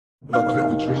Live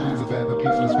the dreams of having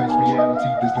peaceless face reality.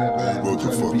 There's never ever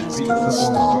gonna be peace up on the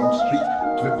storm street.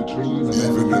 Live the dreams of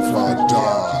having peaceless face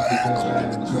reality. There's never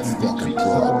ever gonna be peace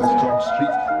up on the storm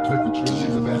street. Live the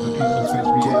dreams of having peaceless face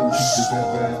reality. There's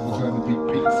never ever gonna be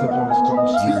peace up on the storm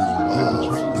street. Live the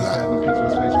dreams of having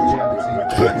peaceless face reality.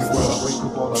 When I wake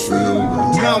up, all I see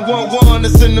is 911,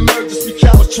 it's an emergency.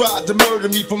 Cowards tried to murder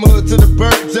me from hood to the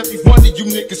birds. Every one of you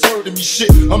niggas heard of me. Shit,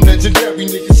 I'm legendary,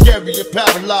 niggas scary and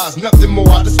paralyzed. Nothing more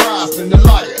I despise than a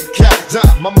liar. Cat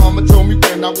die. My mama told me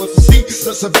when I was a seed.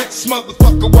 Such a bitch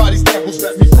motherfucker, why these devils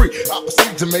let me free? I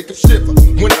proceed to make them shiver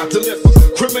when I deliver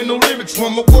criminal lyrics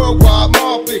from a worldwide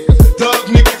mob figure. Thug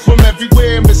niggas from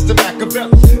everywhere, Mr.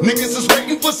 Machiavelli. Niggas is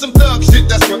waiting for some thug shit,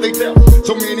 that's what they tell.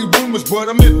 So many rumors, but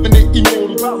I'm infinite,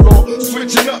 immortal outlaw.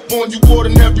 Switching up on you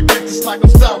ordinary bitches like I'm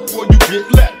stout before you get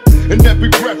left. And every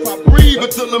breath I breathe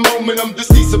until the moment I'm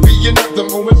deceased will be another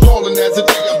moment falling as a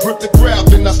day. I grip the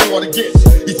ground and I start again.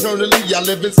 Eternally I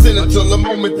live in sin until the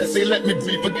moment that they let me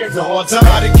breathe again. The hard time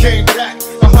it came back.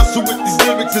 I hustle with these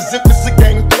lyrics as if it's a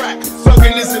gang of crack.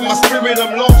 Thuggin' is in my spirit,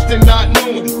 I'm lost and not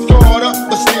knowing. Scarred up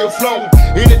but still flowing,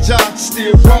 energized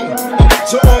still growing.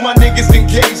 To all my niggas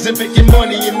engaged in making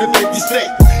money in the 50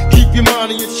 states. Keep your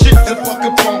mind on your shit and fuck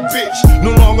a punk bitch.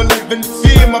 No longer living in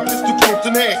fear, my pistol close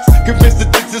in hands. Convinced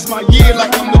that this is my year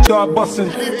like I'm the dog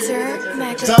bustin'.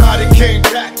 Tired it came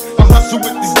back. I hustle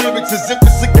with these lyrics as if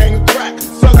it's a gang of crack.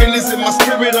 Thuggin' is in my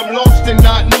spirit, I'm lost and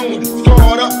not knowing.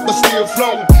 Scarred up but still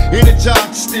flowing,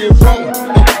 energized still growing.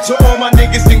 To all my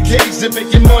niggas engaged in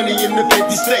making money in the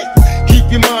 50 states.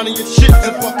 Keep your mind on your shit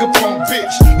and fuck a punk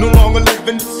bitch. No longer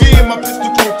living in fear, my pistol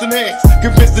close in hands.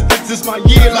 Convinced that this is my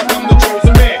year like I'm the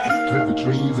chosen man. Live the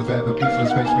dreams of having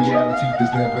peaceless face reality.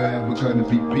 There's never ever gonna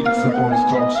be peace up on these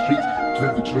dark streets.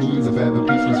 Live the dreams of having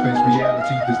peaceless face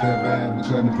reality. There's never ever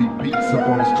gonna be peace up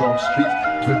on these dark streets.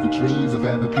 Live the dreams of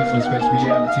having peaceless face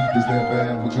reality. There's never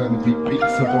ever gonna be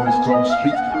peace up on these dark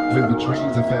streets. Live the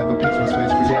dreams of having peaceless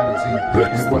face reality.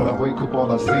 And when I wake up, all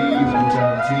I see is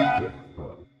brutality.